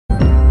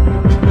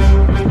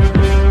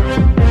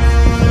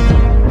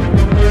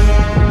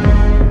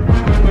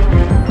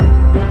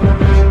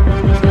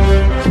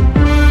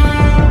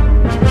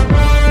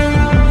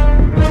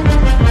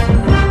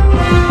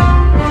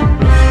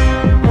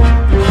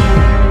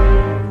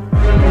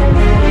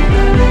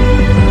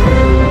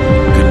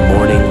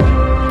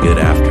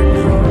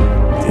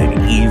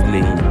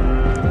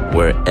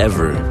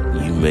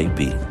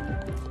baby.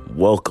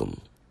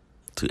 Welcome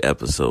to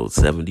episode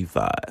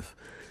 75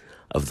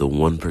 of the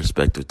One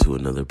Perspective to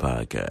Another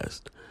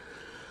podcast.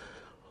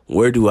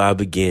 Where do I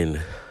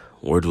begin?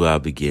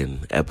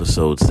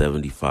 Episode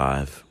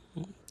 75.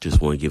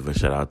 Just want to give a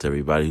shout out to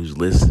everybody who's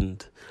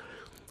listened,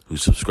 who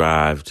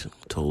subscribed,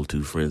 told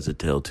two friends to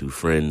tell two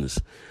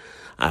friends.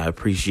 I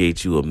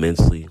appreciate you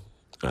immensely.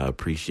 I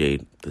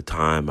appreciate the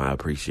time. I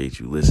appreciate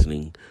you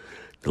listening.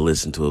 To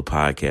listen to a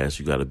podcast,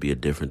 you got to be a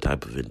different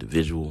type of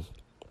individual.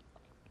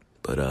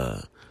 But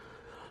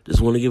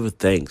just want to give a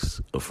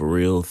for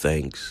real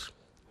thanks.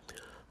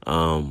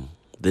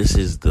 This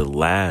is the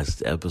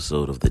last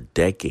episode of the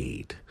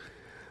decade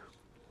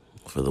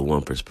for the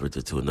One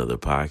Perspective to Another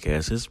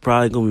podcast. It's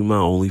probably going to be my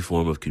only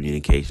form of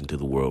communication to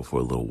the world for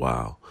a little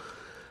while.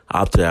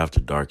 Opta After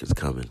Dark is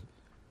coming.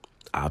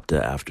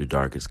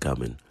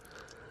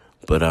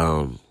 But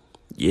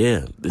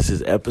yeah, this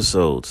is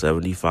episode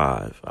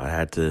 75. I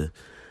had to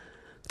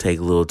take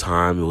a little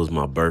time. It was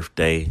my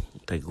birthday.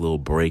 Take a little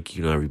break.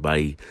 You know,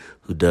 everybody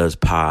who does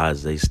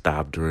pods, they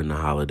stop during the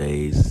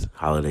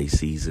holiday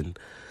season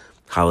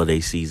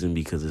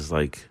because it's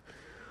like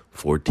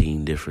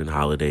 14 different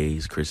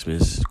holidays.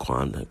 Christmas,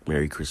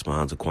 Merry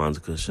Christmas,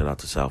 Kwanzaa, shout out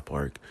to South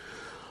Park.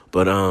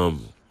 But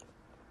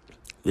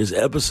this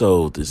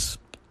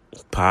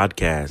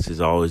podcast has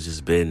always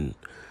just been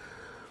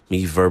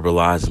me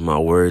verbalizing my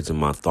words and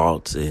my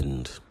thoughts,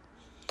 and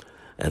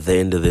at the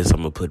end of this,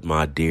 I'm going to put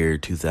my dear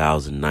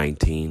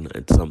 2019.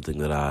 It's something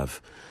that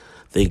I've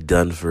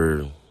done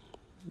for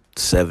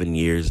 7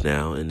 years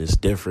now, and it's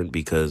different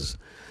because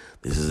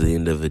this is the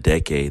end of a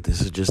decade.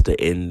 This is just the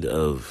end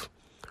of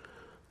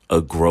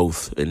a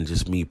growth, and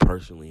just me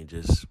personally, and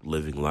just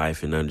living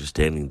life and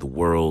understanding the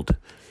world,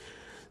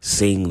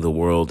 seeing the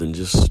world, and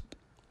just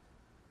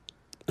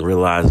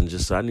realizing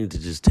I need to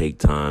just take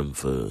time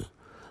for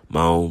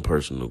my own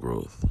personal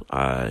growth.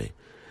 I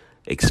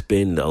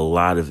expend a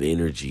lot of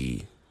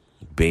energy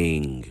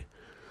being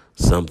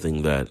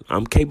something that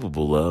I'm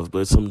capable of,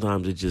 but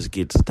sometimes it just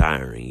gets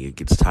tiring. It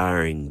gets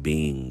tiring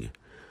being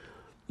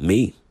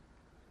me.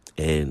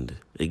 And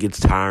it gets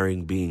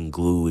tiring being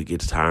glue. It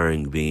gets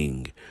tiring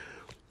being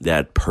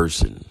that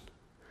person.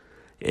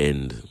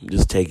 And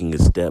just taking a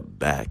step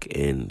back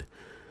and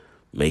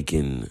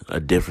making a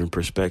different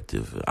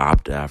perspective.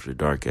 Opta After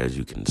Dark, as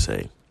you can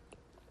say.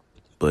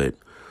 But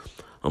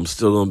I'm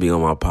still going to be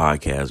on my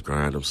podcast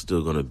grind. I'm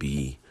still going to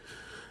be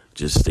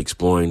just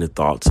exploring the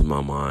thoughts in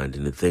my mind.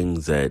 And the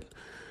things that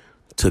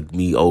took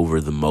me over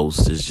the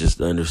most is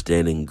just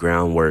understanding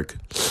groundwork,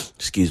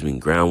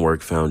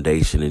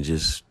 foundation, and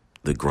just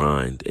the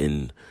grind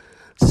and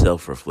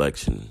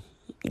self-reflection.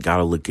 You got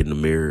to look in the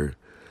mirror.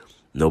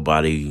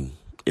 Nobody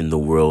in the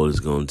world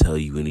is going to tell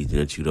you anything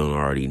that you don't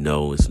already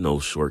know. It's no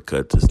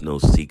shortcuts. It's no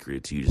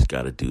secrets. You just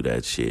got to do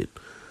that shit.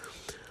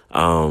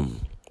 But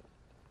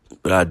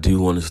I do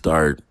want to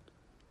start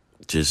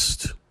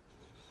just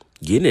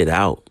getting it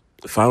out.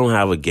 If I don't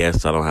have a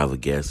guest, I don't have a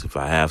guest. If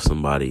I have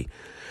somebody,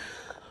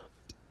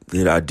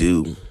 then I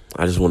do.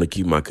 I just want to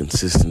keep my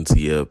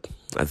consistency up.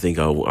 I think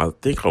I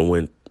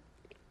went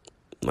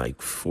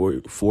like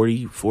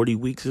 40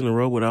 weeks in a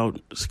row without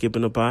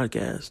skipping a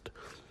podcast.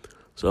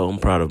 So I'm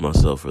proud of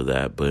myself for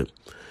that. But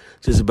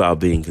just about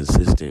being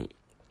consistent.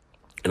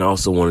 And I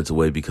also wanted to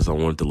wait because I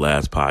wanted the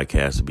last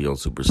podcast to be on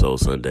Super Soul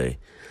Sunday.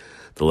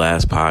 The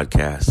last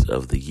podcast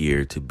of the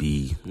year to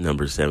be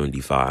number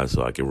 75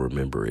 so I can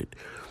remember it.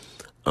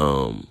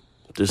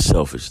 Just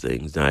selfish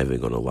things, not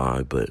even going to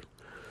lie, but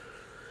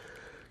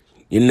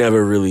you're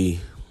never really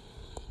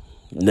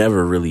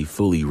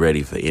fully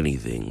ready for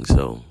anything.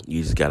 So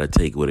you just got to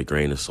take it with a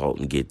grain of salt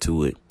and get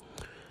to it.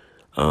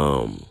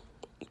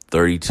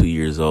 32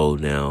 years old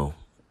now,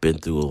 been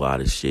through a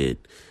lot of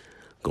shit.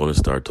 Going to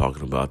start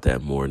talking about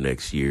that more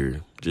next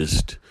year.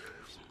 Just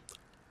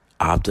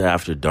Opta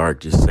After Dark,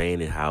 just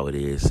saying it how it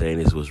is, saying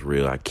this was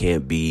real. I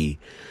can't be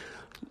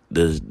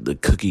the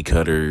cookie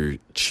cutter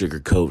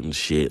sugarcoating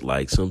shit.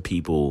 Like some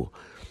people,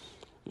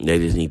 they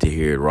just need to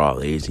hear it raw.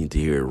 They just need to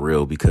hear it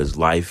real because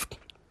life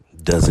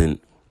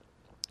doesn't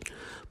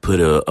put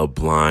a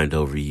blind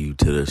over you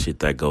to the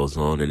shit that goes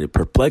on. And it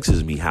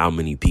perplexes me how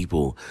many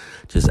people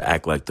just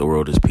act like the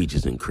world is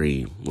peaches and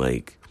cream.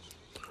 Like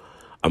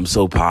I'm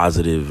so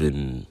positive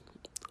and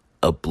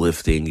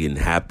uplifting and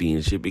happy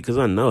and shit because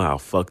I know how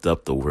fucked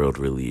up the world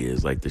really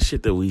is. Like the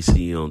shit that we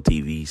see on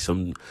TV,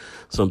 some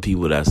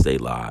people, that's their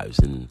lives.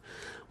 And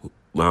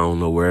I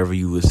don't know, wherever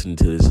you listen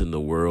to this in the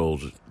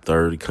world,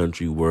 third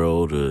country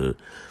world, or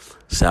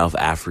South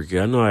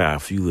Africa. I know I got a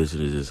few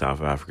listeners in South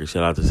Africa.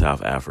 Shout out to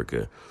South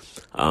Africa.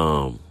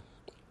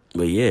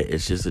 But yeah,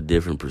 it's just a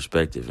different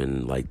perspective.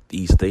 And like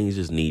these things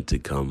just need to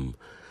come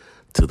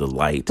to the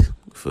light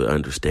for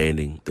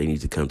understanding. They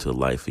need to come to the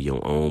light for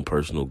your own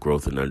personal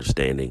growth and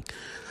understanding.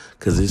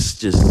 Because it's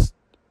just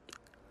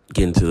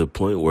getting to the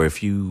point where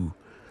if you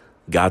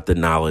got the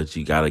knowledge,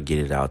 you got to get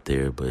it out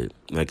there. But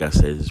like I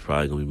said, it's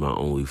probably going to be my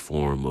only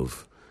form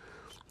of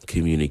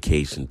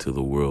communication to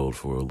the world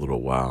for a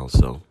little while.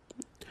 So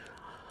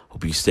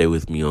hope you stay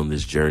with me on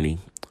this journey.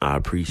 I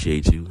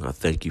appreciate you. I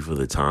thank you for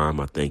the time.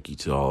 I thank you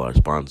to all our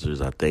sponsors.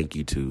 I thank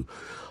you to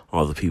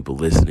all the people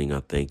listening.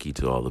 I thank you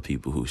to all the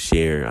people who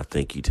share. I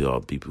thank you to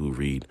all the people who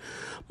read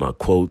my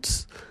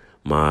quotes,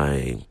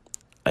 my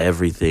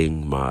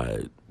everything,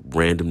 my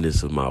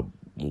randomness of my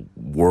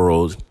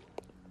world.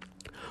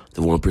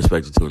 The One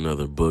Perspective to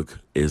Another book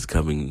is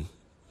coming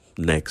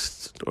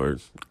next, or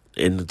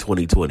in the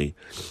 2020.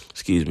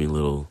 Excuse me, a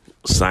little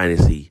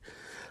sinusy.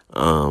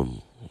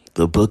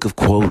 The book of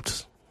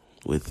quotes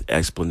with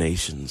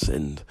explanations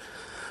and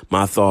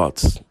my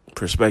thoughts.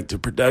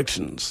 Perspective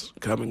Productions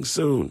coming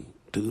soon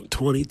to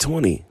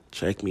 2020.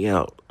 Check me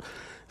out.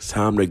 It's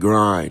time to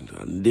grind.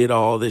 I did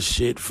all this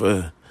shit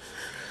for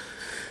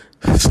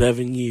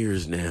 7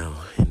 years now,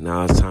 and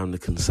now it's time to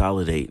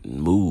consolidate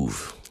and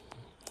move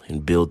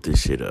and build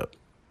this shit up.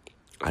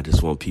 I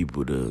just want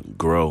people to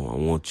grow. I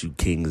want you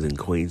kings and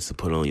queens to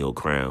put on your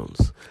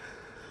crowns.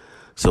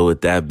 So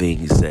with that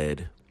being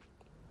said,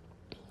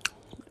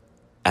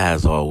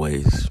 as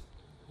always,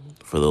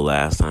 for the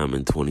last time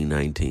in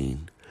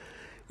 2019,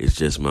 it's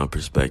just my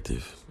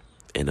perspective.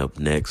 And up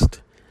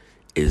next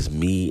is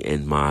me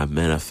and my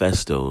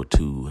manifesto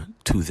to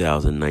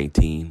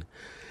 2019.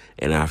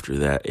 And after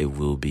that, it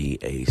will be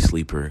a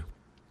sleeper.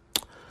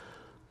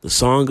 The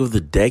song of the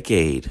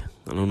decade.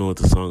 I don't know what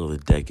the song of the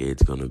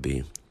decade is going to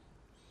be.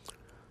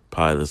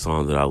 Probably the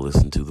song that I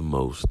listen to the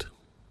most.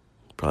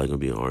 Probably going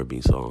to be an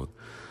R&B song.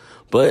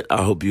 But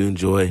I hope you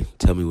enjoy.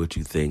 Tell me what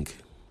you think.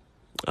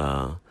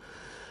 And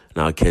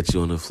I'll catch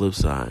you on the flip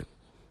side.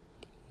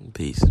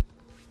 Peace.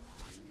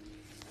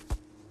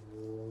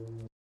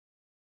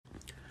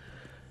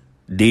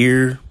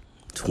 Dear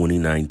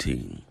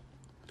 2019,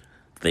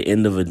 the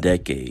end of a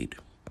decade.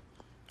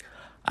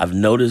 I've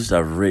noticed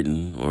I've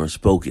written or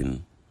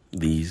spoken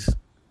these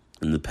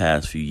in the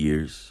past few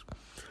years.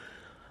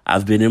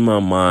 I've been in my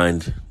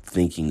mind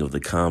thinking of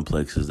the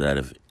complexes that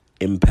have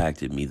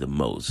impacted me the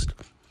most.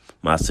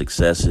 My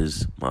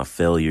successes, my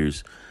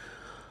failures,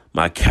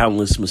 my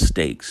countless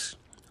mistakes,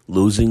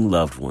 losing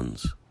loved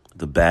ones,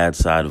 the bad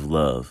side of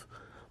love,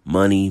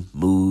 money,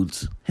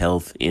 moods,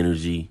 health,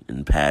 energy,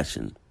 and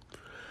passion.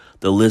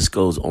 The list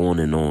goes on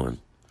and on.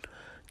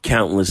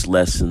 Countless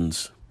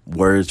lessons,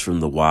 words from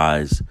the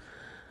wise,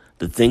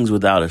 the things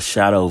without a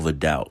shadow of a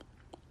doubt.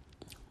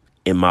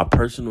 In my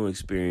personal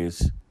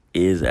experience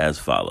is as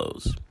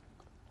follows.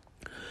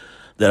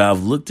 That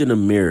I've looked in a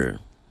mirror.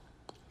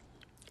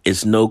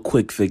 It's no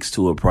quick fix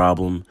to a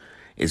problem.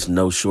 It's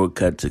no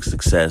shortcut to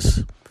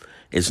success.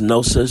 It's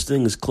no such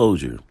thing as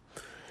closure.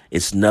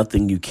 It's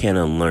nothing you can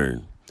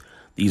unlearn.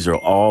 These are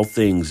all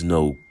things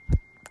no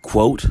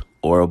quote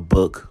or a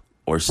book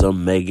or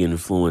some mega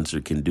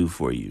influencer can do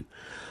for you.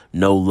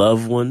 No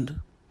loved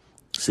one,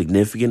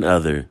 significant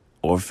other,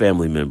 or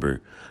family member,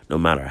 no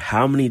matter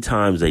how many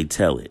times they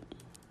tell it.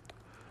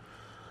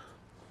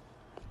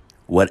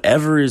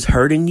 Whatever is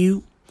hurting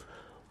you,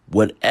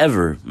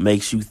 whatever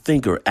makes you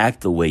think or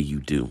act the way you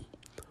do,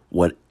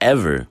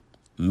 whatever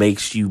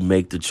makes you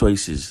make the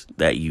choices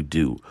that you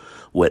do,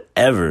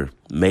 whatever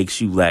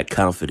makes you lack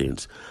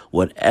confidence,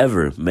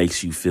 whatever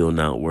makes you feel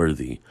not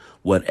worthy,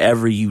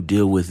 whatever you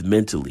deal with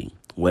mentally,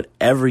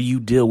 whatever you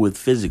deal with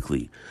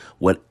physically,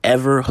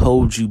 whatever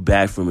holds you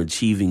back from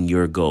achieving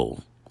your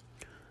goal,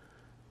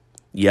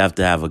 you have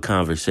to have a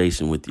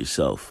conversation with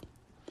yourself.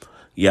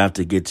 You have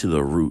to get to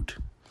the root.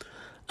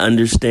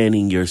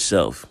 Understanding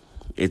yourself.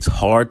 It's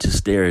hard to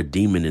stare a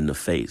demon in the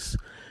face.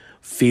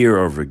 Fear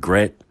or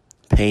regret,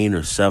 pain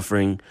or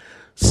suffering,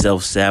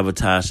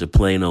 self-sabotage, or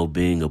plain old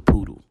being a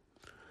poodle.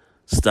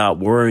 Stop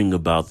worrying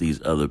about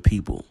these other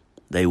people.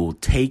 They will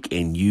take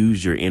and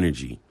use your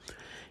energy.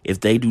 If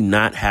they do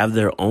not have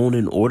their own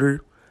in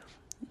order,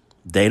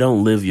 they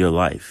don't live your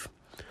life.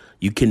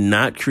 You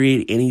cannot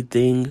create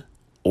anything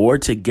or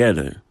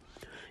together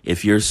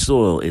if your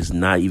soil is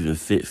not even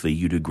fit for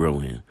you to grow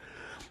in.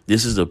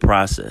 This is a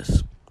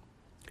process,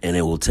 and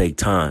it will take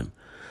time.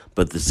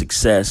 But the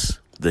success,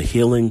 the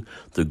healing,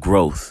 the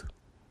growth,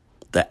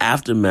 the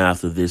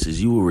aftermath of this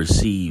is you will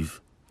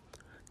receive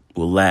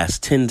will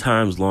last 10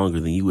 times longer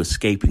than you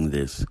escaping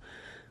this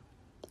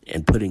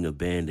and putting a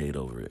Band-Aid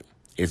over it.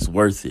 It's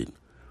worth it.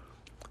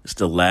 It's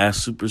the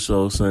last Super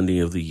Soul Sunday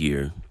of the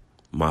year,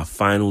 my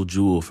final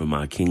jewel for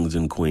my kings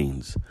and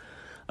queens,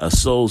 a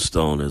soul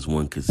stone, as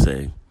one could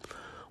say.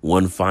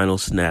 One final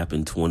snap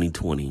in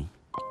 2020.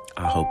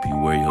 I hope you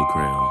wear your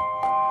crown.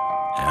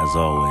 As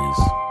always,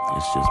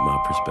 it's just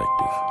my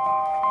perspective.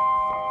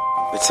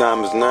 The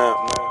time is now.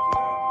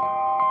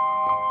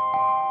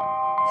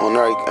 On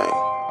everything.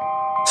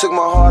 Took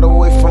my heart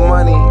away from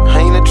money. I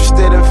ain't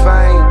interested in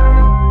fame.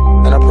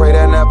 And I pray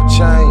that never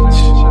change.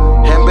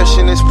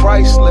 Ambition is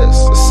priceless.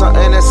 It's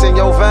something that's in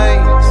your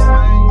veins.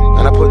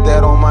 And I put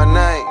that on my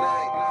name.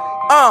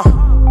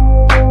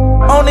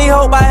 Only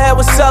hope I had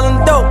was selling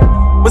dope.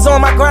 Was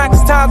on my grind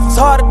cause times was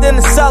harder than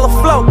to sell a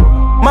float.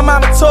 My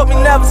mama taught me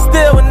never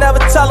steal and never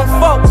tellin'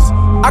 folks.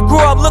 I grew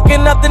up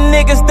looking up the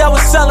niggas that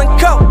was selling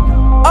coke.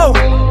 Oh,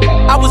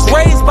 I was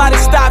raised by the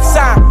stop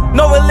sign.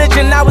 No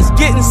religion, I was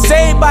getting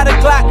saved by the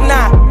Glock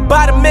 9.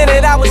 By the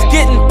minute I was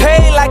getting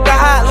paid like a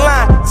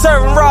hotline.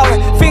 Serving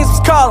rolling, fiends was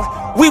calling.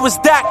 We was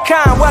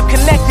 .com, well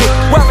connected,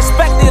 well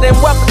respected and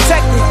well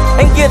protected.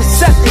 And get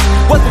accepted,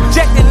 was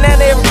rejected, now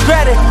they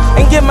regret it.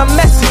 And get my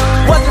message,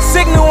 wasn't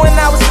signal when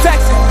I was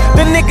texting.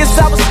 The niggas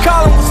I was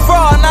calling was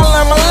fraud and I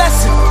learned my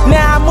lesson.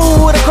 Now I move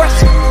with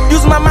aggression,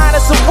 use my mind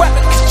as a weapon.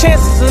 Cause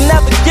chances are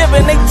never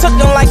given, they took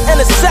them like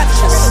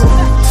interceptions.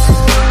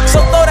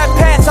 So throw that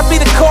pass, I'll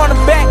be the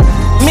cornerback.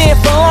 Me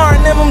and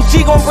Lauren,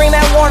 MMG gon' bring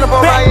that Warner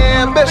back. My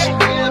ambition.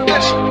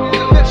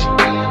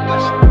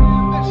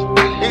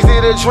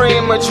 Easy to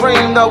dream a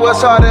dream, though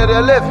it's harder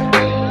to live it.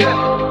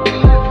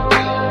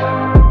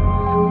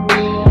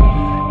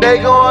 They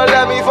gon'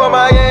 love me for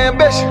my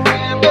ambition.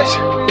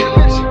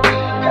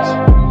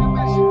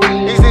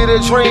 Easy to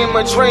dream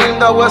a dream,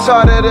 though it's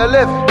harder to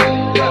live it.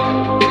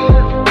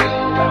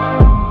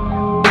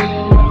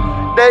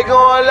 They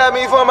gon' love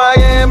me for my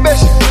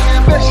ambition.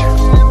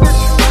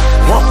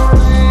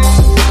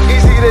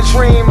 Easy to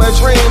dream a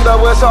dream,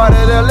 though it's harder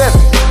to live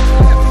it.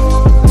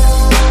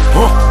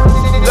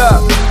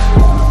 Look,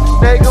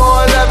 they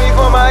gon' love me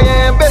for my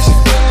ambition.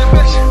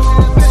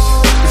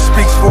 It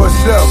speaks for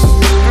itself.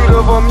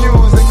 Beautiful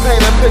music,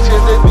 painting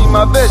pictures, it be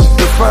my vision.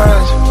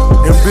 Define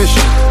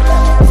ambition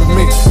for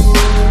me.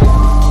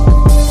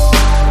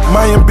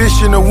 My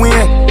ambition to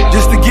win,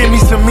 just to get me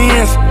some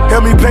ends.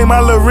 Help me pay my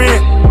little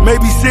rent,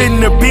 maybe sit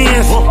in the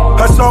Benz.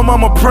 I saw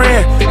mama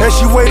praying as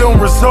she wait on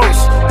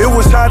results. It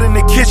was hot in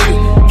the kitchen,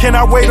 can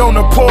I wait on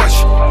the porch?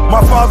 My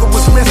father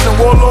was missing,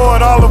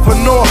 Warlord Oliver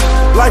North.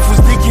 Life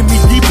was digging me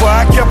deeper,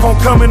 I kept on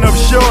coming up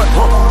short.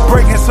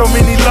 Breaking so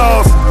many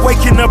laws,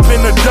 waking up in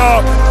the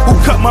dark. Who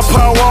cut my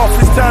power off?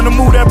 It's time to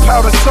move that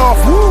powder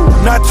soft.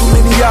 Not too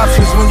many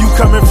options when you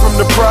coming from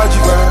the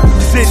project.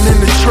 Sitting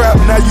in the trap,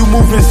 now you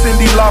moving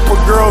Cindy Lauper.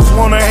 Girls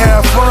wanna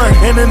have fun,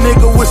 and a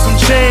nigga with some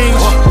change.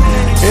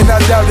 And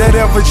I doubt that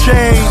ever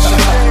change.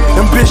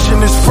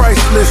 Ambition is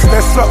priceless,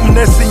 that's something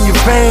that's in your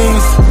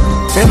veins.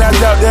 And I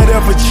doubt that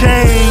ever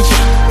change.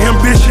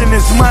 Ambition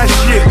is my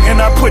shit,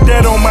 and I put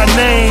that on my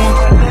name.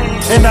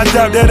 And I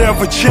doubt that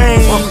ever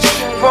change.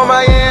 For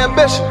my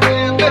ambition.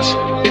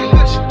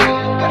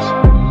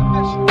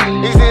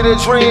 Easy to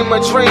dream a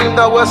dream,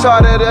 though it's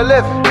harder to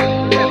live it.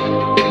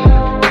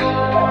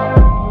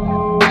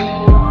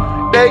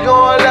 They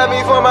gon' love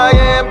me for my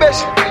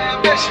ambition.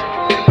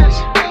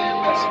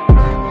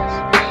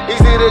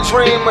 Easy to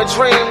dream a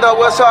dream,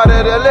 though it's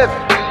harder to live it.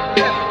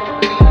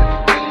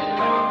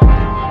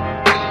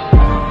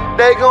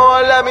 They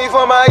gon' love me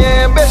for my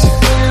ambition.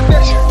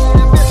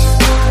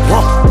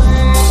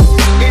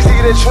 Easy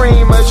to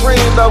dream a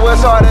dream, though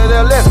it's harder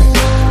to live it.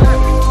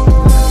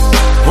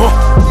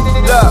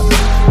 Look,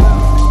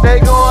 they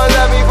gon'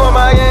 love me for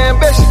my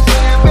ambition.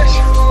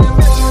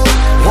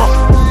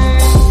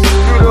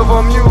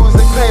 Beautiful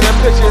music, painting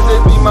pictures,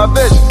 it be my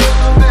vision.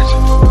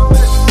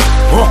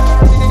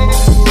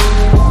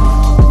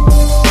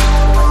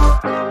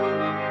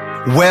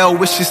 Well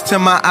wishes to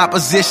my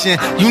opposition.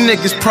 You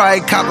niggas probably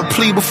cop a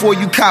plea before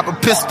you cop a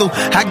pistol.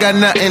 I got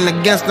nothing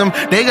against them,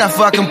 they got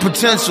fucking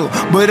potential.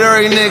 But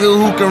every nigga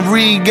who can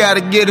read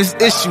gotta get his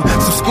issue.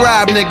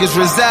 Subscribe niggas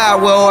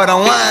reside where all the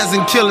lions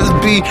and killers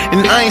be.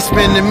 And I ain't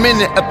spending a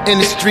minute up in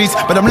the streets,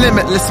 but I'm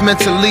limitless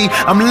mentally.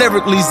 I'm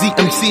lyrically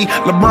ZMT,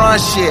 LeBron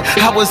shit.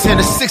 I was in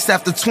the 6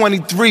 after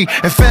 23.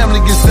 And family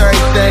gets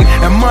everything,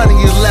 and money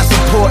is less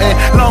important.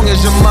 Long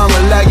as your mama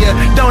love you,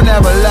 don't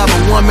ever love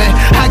a woman.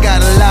 I got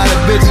a lot of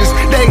bitches,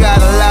 they got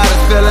a lot of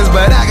feelings,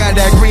 but I got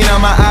that green on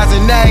my eyes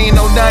and they ain't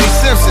no Donnie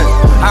Simpson.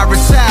 I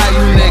retire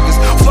you niggas,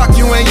 fuck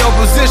you in your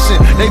position.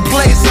 They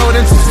play so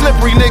them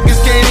slippery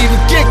niggas can't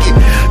even kick it.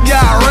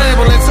 Y'all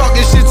rambling,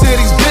 talking shit to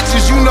these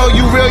bitches. You know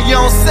you real, you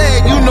don't say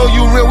it. You know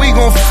you real, we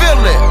gon'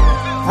 feel it.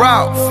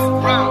 Ralph.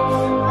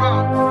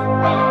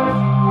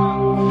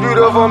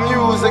 Beautiful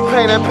music,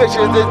 painting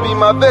pictures, this be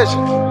my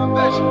vision.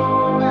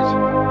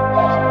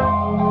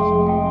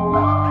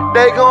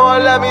 They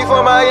gon' love me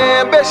for my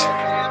ambition.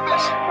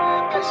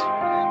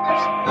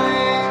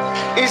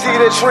 Easy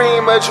to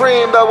dream a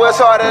dream, though it's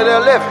harder to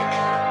live it.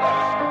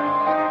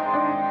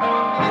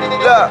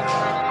 Look,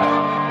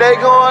 they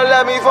gon'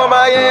 love me for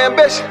my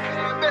ambition.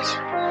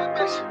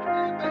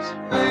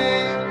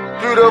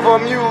 Beautiful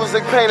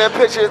music, painting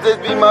pictures, this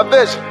be my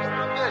vision.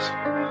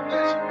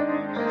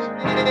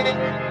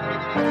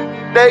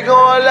 They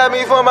gon' love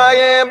me for my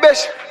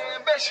ambition.